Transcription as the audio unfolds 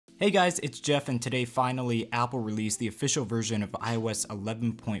Hey guys, it's Jeff, and today finally Apple released the official version of iOS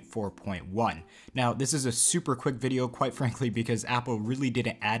 11.4.1. Now this is a super quick video, quite frankly, because Apple really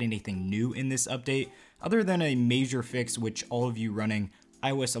didn't add anything new in this update other than a major fix which all of you running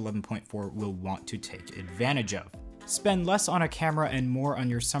iOS 11.4 will want to take advantage of. Spend less on a camera and more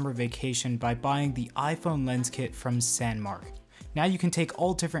on your summer vacation by buying the iPhone lens kit from Sandmark. Now you can take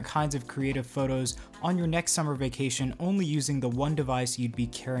all different kinds of creative photos on your next summer vacation only using the one device you'd be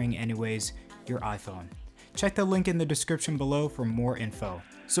carrying anyways, your iPhone. Check the link in the description below for more info.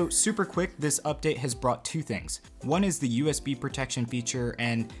 So super quick, this update has brought two things. One is the USB protection feature,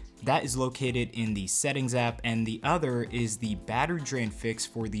 and that is located in the Settings app, and the other is the battery drain fix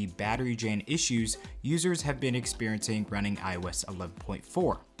for the battery drain issues users have been experiencing running iOS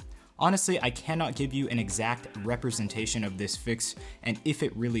 11.4. Honestly, I cannot give you an exact representation of this fix and if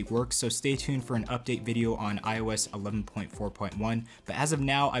it really works, so stay tuned for an update video on iOS 11.4.1. But as of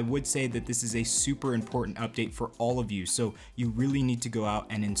now, I would say that this is a super important update for all of you, so you really need to go out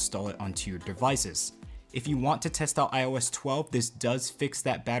and install it onto your devices. If you want to test out iOS 12, this does fix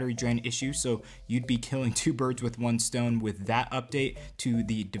that battery drain issue, so you'd be killing two birds with one stone with that update to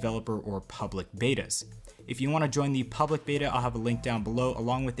the developer or public betas. If you want to join the public beta, I'll have a link down below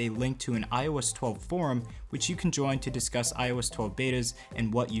along with a link to an iOS 12 forum which you can join to discuss iOS 12 betas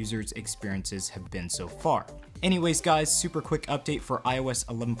and what users' experiences have been so far. Anyways guys, super quick update for iOS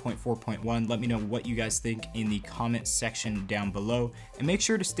 11.4.1. Let me know what you guys think in the comment section down below, and make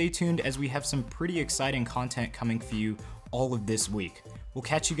sure to stay tuned as we have some pretty exciting content coming for you all of this week. We'll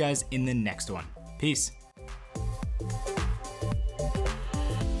catch you guys in the next one. Peace.